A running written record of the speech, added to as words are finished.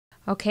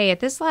Okay, at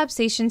this lab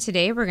station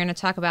today, we're going to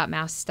talk about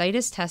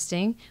mastitis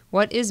testing,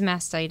 what is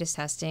mastitis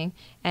testing,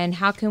 and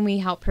how can we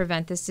help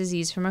prevent this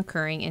disease from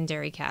occurring in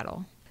dairy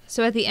cattle.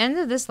 So at the end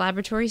of this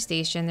laboratory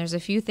station, there's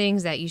a few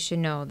things that you should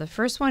know. The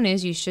first one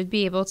is you should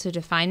be able to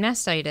define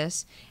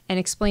mastitis and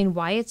explain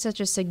why it's such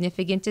a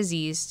significant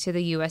disease to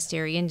the U.S.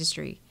 dairy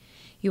industry.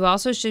 You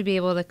also should be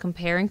able to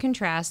compare and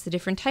contrast the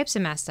different types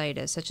of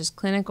mastitis, such as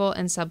clinical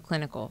and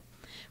subclinical.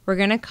 We're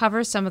going to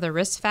cover some of the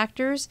risk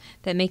factors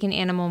that make an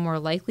animal more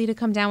likely to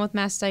come down with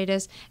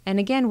mastitis, and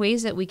again,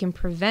 ways that we can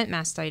prevent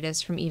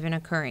mastitis from even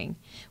occurring.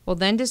 We'll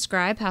then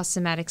describe how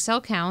somatic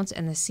cell counts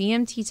and the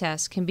CMT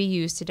test can be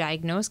used to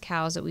diagnose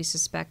cows that we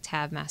suspect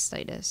have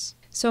mastitis.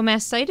 So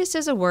mastitis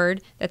is a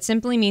word that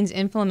simply means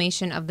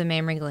inflammation of the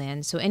mammary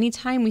gland. So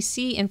anytime we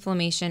see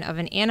inflammation of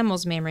an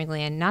animal's mammary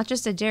gland, not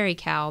just a dairy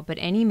cow, but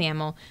any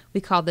mammal,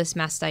 we call this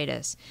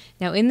mastitis.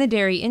 Now in the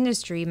dairy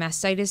industry,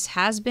 mastitis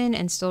has been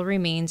and still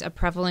remains a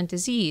prevalent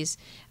disease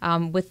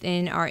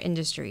within our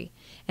industry.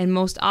 And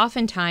most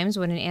oftentimes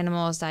when an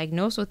animal is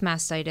diagnosed with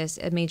mastitis,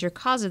 a major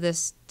cause of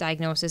this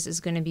diagnosis is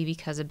going to be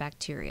because of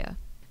bacteria.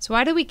 So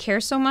why do we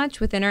care so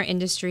much within our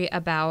industry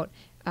about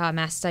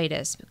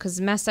mastitis? Because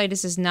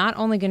mastitis is not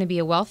only going to be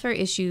a welfare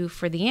issue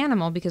for the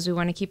animal because we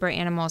want to keep our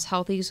animals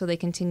healthy so they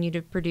continue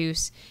to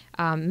produce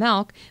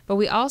milk, but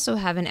we also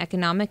have an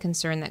economic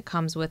concern that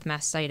comes with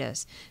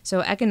mastitis.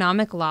 So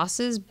economic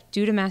losses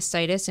due to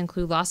mastitis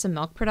include loss of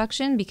milk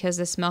production because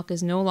this milk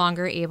is no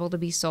longer able to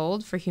be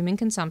sold for human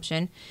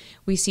consumption.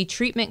 We see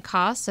treatment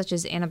costs such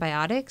as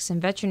antibiotics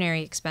and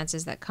veterinary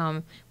expenses that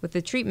come with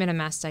the treatment of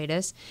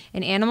mastitis,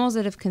 and animals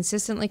that have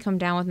consistently come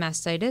down with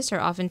mastitis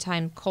are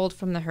oftentimes culled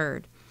from the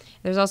herd.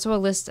 There's also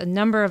a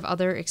number of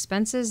other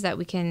expenses that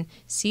we can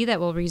see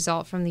that will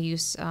result from the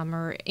use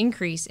or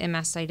increase in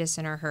mastitis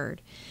in our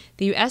herd.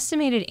 The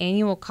estimated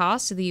annual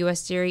cost to the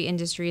U.S. dairy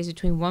industry is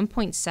between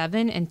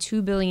 $1.7 and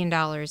 $2 billion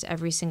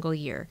every single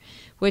year,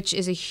 which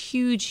is a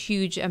huge,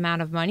 huge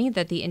amount of money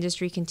that the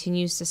industry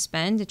continues to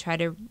spend to try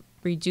to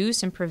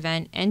reduce and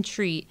prevent and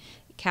treat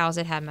cows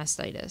that have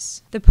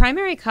mastitis. The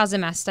primary cause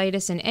of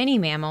mastitis in any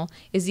mammal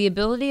is the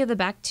ability of the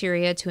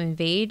bacteria to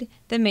invade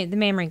the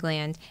mammary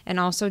gland and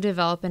also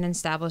develop and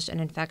establish an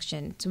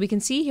infection. So we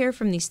can see here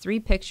from these three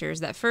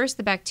pictures that first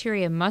the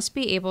bacteria must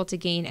be able to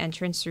gain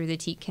entrance through the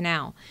teat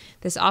canal.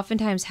 This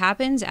oftentimes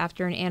happens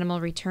after an animal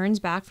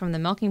returns back from the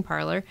milking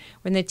parlor.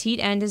 When the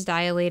teat end is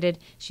dilated,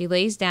 she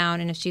lays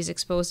down, and if she's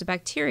exposed to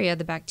bacteria,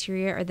 the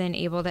bacteria are then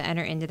able to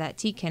enter into that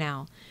teat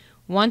canal.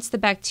 Once the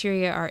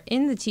bacteria are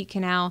in the teat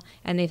canal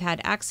and they've had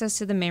access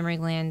to the mammary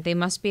gland, they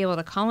must be able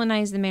to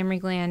colonize the mammary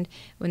gland.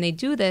 When they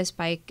do this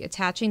by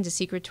attaching to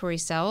secretory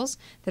cells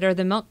that are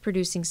the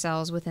milk-producing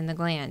cells within the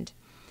gland.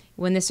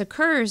 When this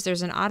occurs,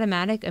 there's an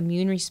automatic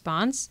immune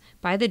response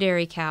by the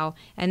dairy cow,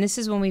 and this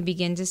is when we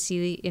begin to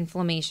see the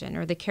inflammation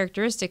or the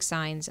characteristic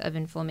signs of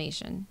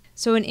inflammation.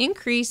 So an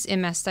increase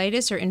in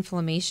mastitis or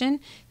inflammation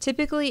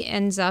typically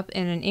ends up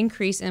in an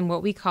increase in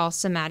what we call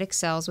somatic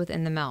cells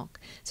within the milk.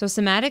 So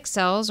somatic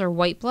cells or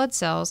white blood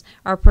cells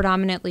are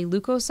predominantly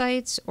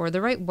leukocytes or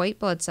the white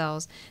blood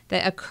cells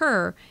that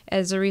occur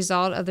as a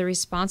result of the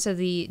response of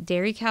the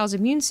dairy cow's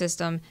immune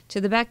system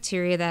to the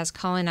bacteria that has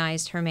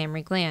colonized her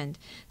mammary gland.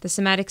 The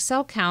somatic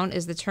cell count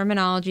is the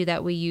terminology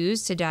that we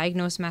use to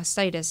diagnose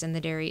mastitis in the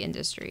dairy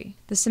industry.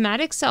 The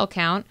somatic cell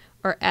count,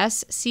 or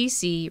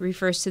SCC,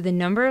 refers to the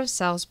number of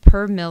cells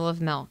per mil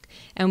of milk.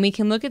 And we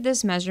can look at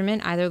this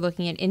measurement either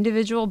looking at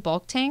individual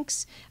bulk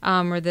tanks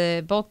or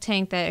the bulk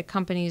tank that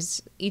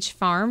accompanies each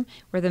farm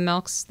where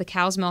the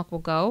cow's milk will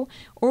go,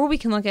 or we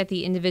can look at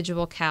the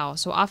individual cow.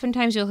 So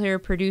oftentimes you'll hear a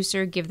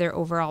producer give their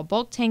overall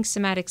bulk tank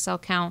somatic cell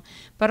count,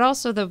 but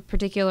also the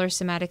particular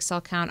somatic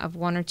cell count of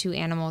one or two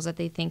animals that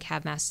they think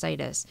have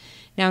mastitis.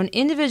 Now, an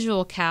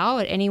individual cow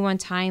at any one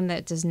time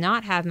that does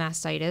not have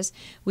mastitis,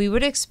 we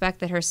would expect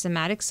that her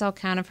somatic cell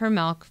count of her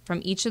milk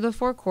from each of the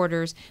 4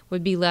 quarters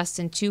would be less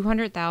than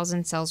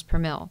 200,000 cells per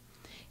mil.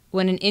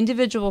 When an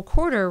individual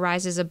quarter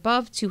rises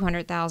above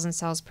 200,000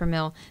 cells per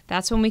mil,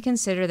 that's when we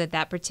consider that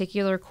that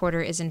particular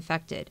quarter is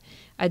infected.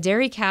 A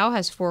dairy cow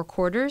has 4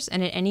 quarters,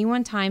 and at any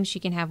one time she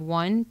can have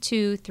 1,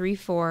 2, 3,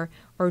 4,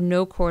 or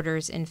no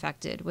quarters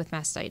infected with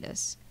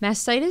mastitis.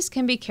 Mastitis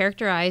can be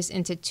characterized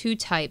into 2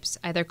 types,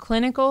 either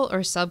clinical or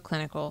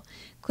subclinical.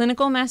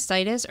 Clinical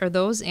mastitis are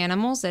those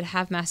animals that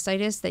have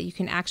mastitis that you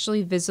can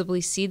actually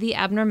visibly see the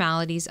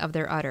abnormalities of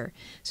their udder.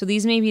 So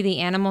these may be the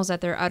animals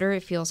that their udder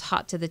it feels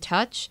hot to the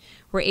touch.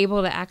 We're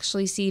able to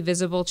actually see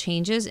visible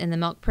changes in the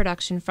milk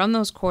production from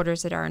those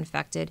quarters that are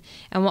infected,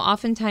 and we'll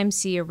oftentimes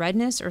see a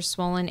redness or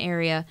swollen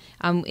area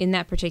in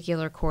that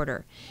particular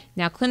quarter.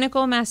 Now,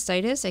 clinical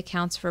mastitis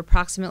accounts for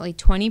approximately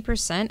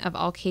 20% of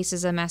all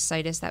cases of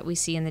mastitis that we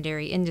see in the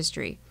dairy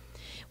industry.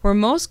 We're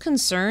most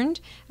concerned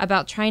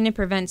about trying to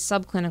prevent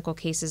subclinical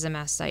cases of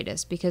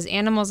mastitis, because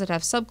animals that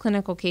have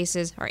subclinical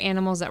cases are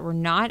animals that we're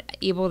not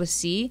able to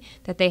see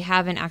that they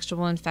have an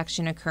actual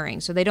infection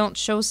occurring. So they don't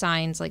show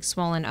signs like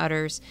swollen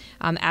udders,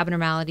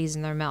 abnormalities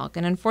in their milk.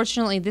 And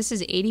unfortunately, this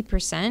is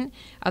 80%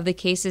 of the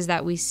cases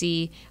that we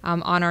see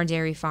on our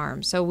dairy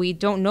farms. So we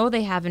don't know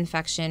they have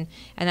infection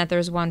and that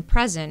there's one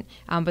present,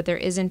 but there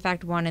is in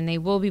fact one, and they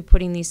will be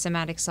putting the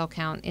somatic cell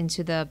count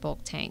into the bulk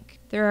tank.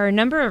 There are a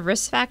number of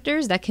risk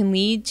factors that can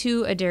lead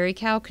to a dairy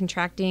cow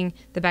contracting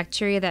the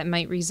bacteria that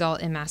might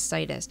result in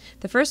mastitis.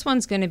 The first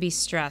one's going to be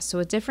stress.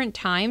 So at different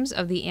times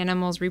of the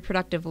animal's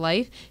reproductive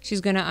life, she's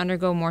going to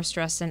undergo more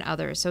stress than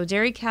others. So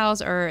dairy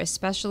cows are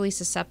especially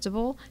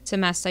susceptible to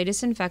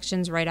mastitis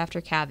infections right after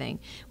calving.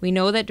 We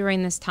know that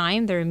during this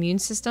time, their immune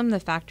system, the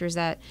factors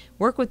that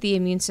work with the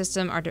immune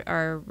system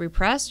are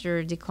repressed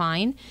or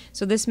decline.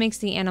 So this makes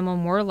the animal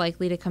more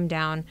likely to come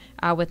down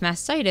with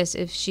mastitis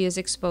if she is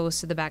exposed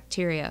to the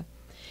bacteria.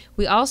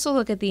 We also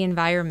look at the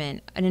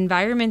environment. An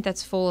environment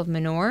that's full of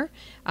manure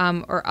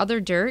or other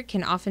dirt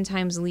can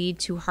oftentimes lead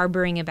to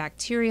harboring a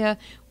bacteria,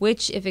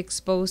 which, if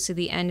exposed to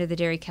the end of the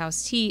dairy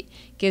cow's teat,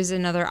 gives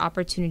another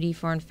opportunity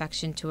for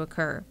infection to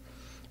occur.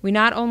 We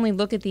not only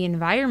look at the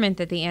environment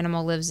that the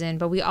animal lives in,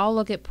 but we all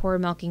look at poor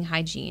milking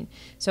hygiene.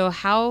 So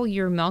how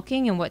you're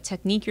milking and what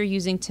technique you're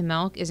using to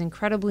milk is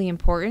incredibly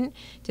important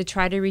to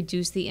try to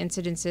reduce the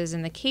incidences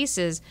and the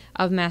cases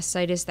of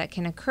mastitis that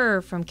can occur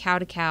from cow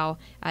to cow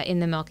in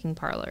the milking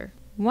parlor.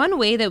 One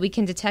way that we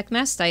can detect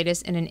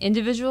mastitis in an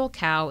individual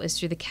cow is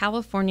through the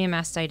California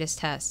mastitis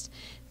test.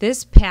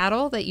 This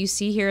paddle that you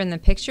see here in the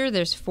picture,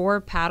 there's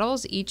 4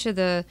 paddles,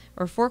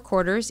 or 4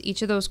 quarters.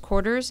 Each of those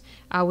quarters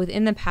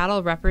within the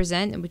paddle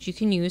represent what you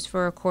can use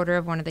for a quarter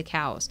of one of the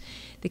cows.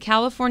 The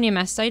California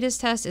mastitis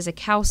test is a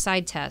cow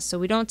side test, so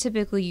we don't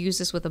typically use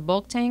this with a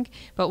bulk tank,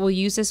 but we'll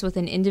use this with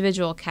an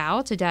individual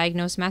cow to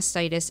diagnose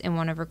mastitis in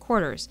one of her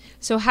quarters.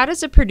 So how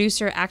does a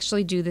producer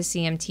actually do the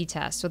CMT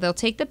test? So they'll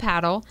take the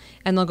paddle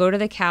and they'll go to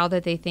the cow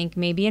that they think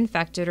may be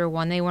infected or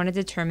one they want to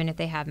determine if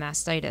they have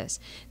mastitis.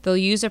 They'll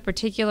use a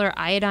particular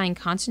iodine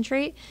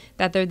concentrate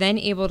that they're then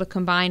able to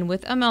combine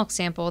with a milk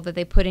sample that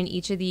they put in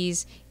each of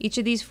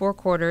these 4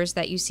 quarters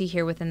that you see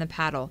here within the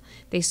paddle.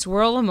 They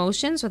swirl a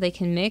motion so they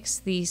can mix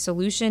the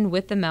solution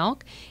with the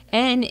milk,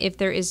 and if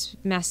there is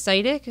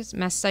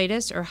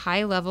mastitis or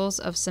high levels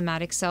of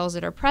somatic cells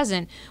that are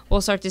present, we'll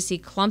start to see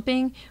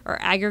clumping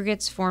or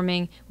aggregates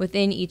forming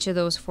within each of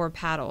those 4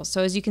 paddles.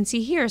 So as you can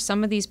see here,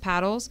 some of these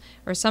paddles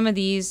or some of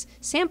these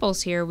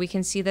samples here, we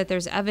can see that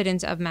there's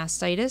evidence of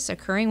mastitis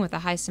occurring with a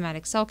high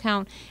somatic cell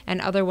count, and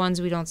other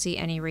ones we don't see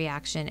any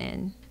reaction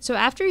in. So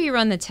after you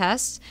run the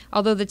test,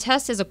 although the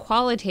test is a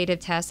qualitative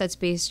test that's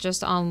based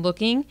just on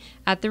looking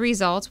at the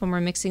results when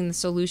we're mixing the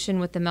solution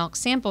with the milk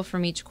sample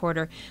from each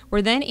quarter,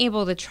 we're then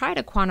able to try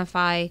to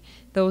quantify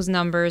those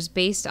numbers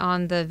based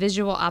on the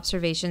visual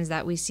observations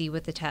that we see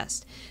with the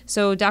test.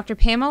 So Dr.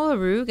 Pamela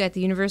Rug at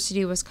the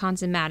University of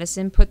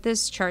Wisconsin-Madison put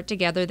this chart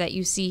together that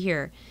you see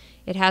here.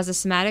 It has a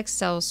somatic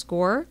cell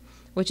score,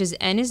 which is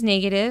N is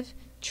negative,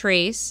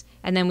 trace,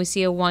 and then we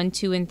see a 1,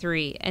 2, and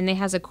 3, and it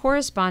has a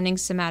corresponding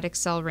somatic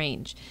cell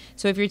range.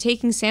 So if you're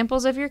taking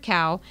samples of your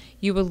cow,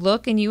 you would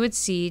look and you would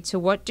see to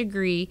what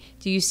degree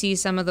do you see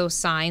some of those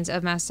signs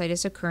of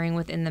mastitis occurring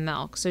within the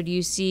milk. So do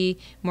you see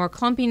more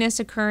clumpiness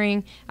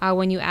occurring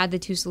when you add the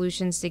 2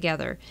 solutions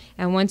together?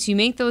 And once you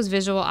make those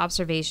visual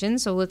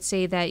observations, so let's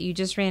say that you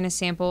just ran a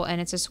sample and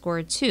it's a score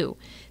of 2,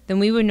 then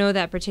we would know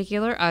that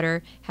particular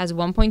udder has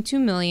 1.2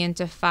 million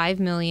to 5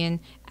 million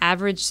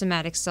average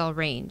somatic cell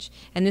range.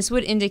 And this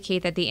would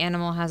indicate that the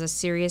animal has a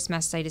serious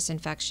mastitis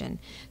infection.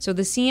 So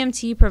the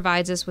CMT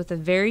provides us with a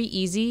very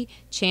easy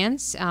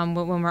chance when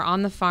we're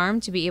on the farm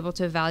to be able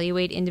to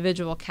evaluate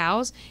individual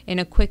cows in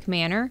a quick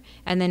manner.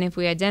 And then if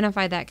we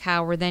identify that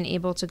cow, we're then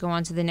able to go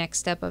on to the next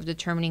step of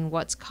determining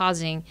what's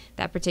causing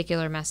that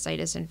particular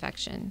mastitis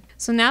infection.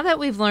 So now that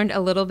we've learned a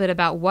little bit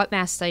about what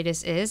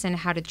mastitis is and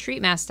how to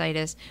treat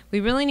mastitis, we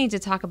really need to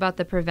talk about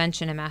the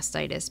prevention of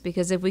mastitis,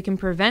 because if we can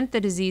prevent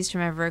the disease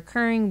from ever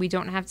occurring, we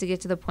don't have to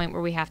get to the point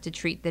where we have to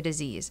treat the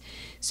disease.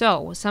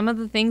 So some of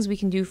the things we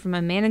can do from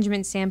a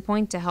management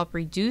standpoint to help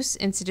reduce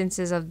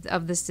incidences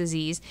of this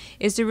disease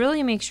is to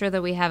really make sure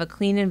that we have a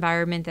clean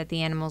environment that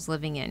the animal's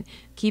living in.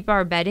 Keep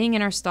our bedding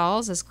in our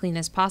stalls as clean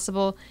as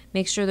possible.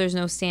 Make sure there's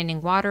no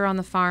standing water on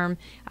the farm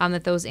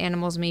that those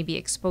animals may be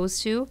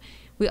exposed to.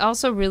 We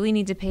also really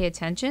need to pay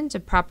attention to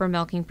proper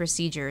milking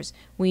procedures.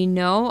 We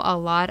know a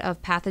lot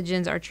of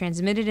pathogens are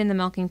transmitted in the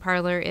milking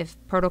parlor if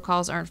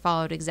protocols aren't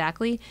followed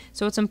exactly,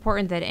 so it's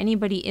important that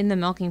anybody in the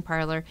milking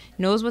parlor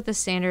knows what the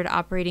standard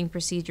operating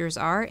procedures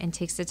are and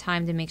takes the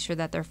time to make sure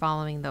that they're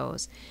following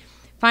those.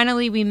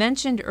 Finally, we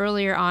mentioned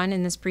earlier on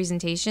in this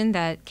presentation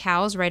that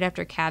cows right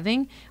after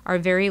calving are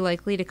very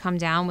likely to come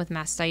down with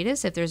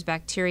mastitis if there's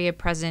bacteria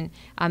present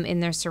in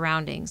their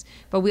surroundings.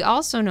 But we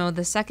also know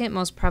the second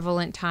most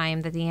prevalent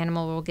time that the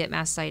animal will get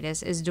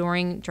mastitis is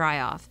during dry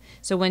off.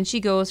 So when she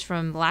goes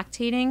from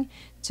lactating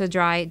to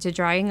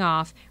drying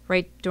off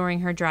right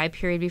during her dry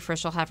period before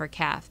she'll have her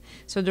calf.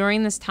 So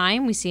during this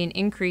time, we see an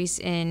increase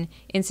in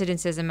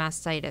incidences of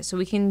mastitis. So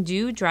we can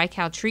do dry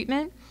cow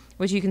treatment,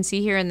 which you can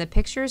see here in the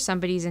picture.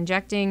 Somebody's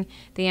injecting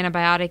the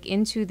antibiotic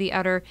into the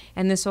udder,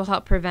 and this will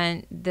help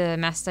prevent the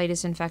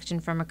mastitis infection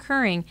from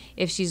occurring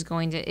if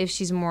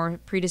she's more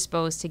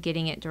predisposed to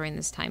getting it during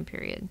this time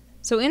period.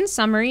 So in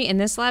summary, in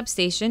this lab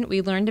station,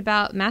 we learned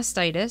about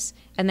mastitis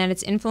and that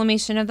it's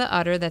inflammation of the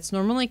udder that's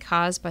normally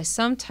caused by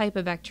some type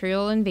of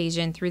bacterial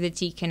invasion through the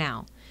teat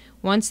canal.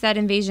 Once that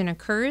invasion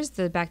occurs,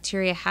 the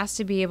bacteria has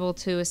to be able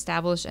to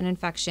establish an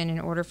infection in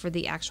order for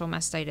the actual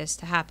mastitis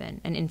to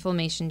happen and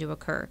inflammation to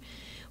occur.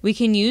 We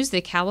can use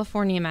the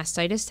California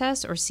Mastitis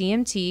Test, or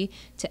CMT,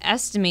 to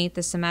estimate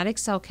the somatic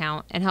cell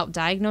count and help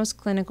diagnose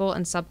clinical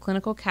and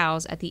subclinical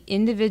cows at the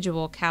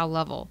individual cow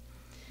level.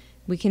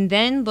 We can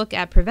then look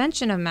at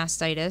prevention of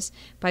mastitis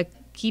by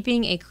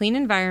keeping a clean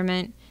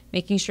environment,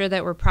 making sure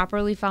that we're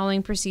properly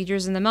following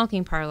procedures in the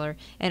milking parlor,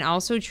 and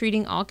also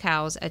treating all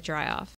cows at dry off.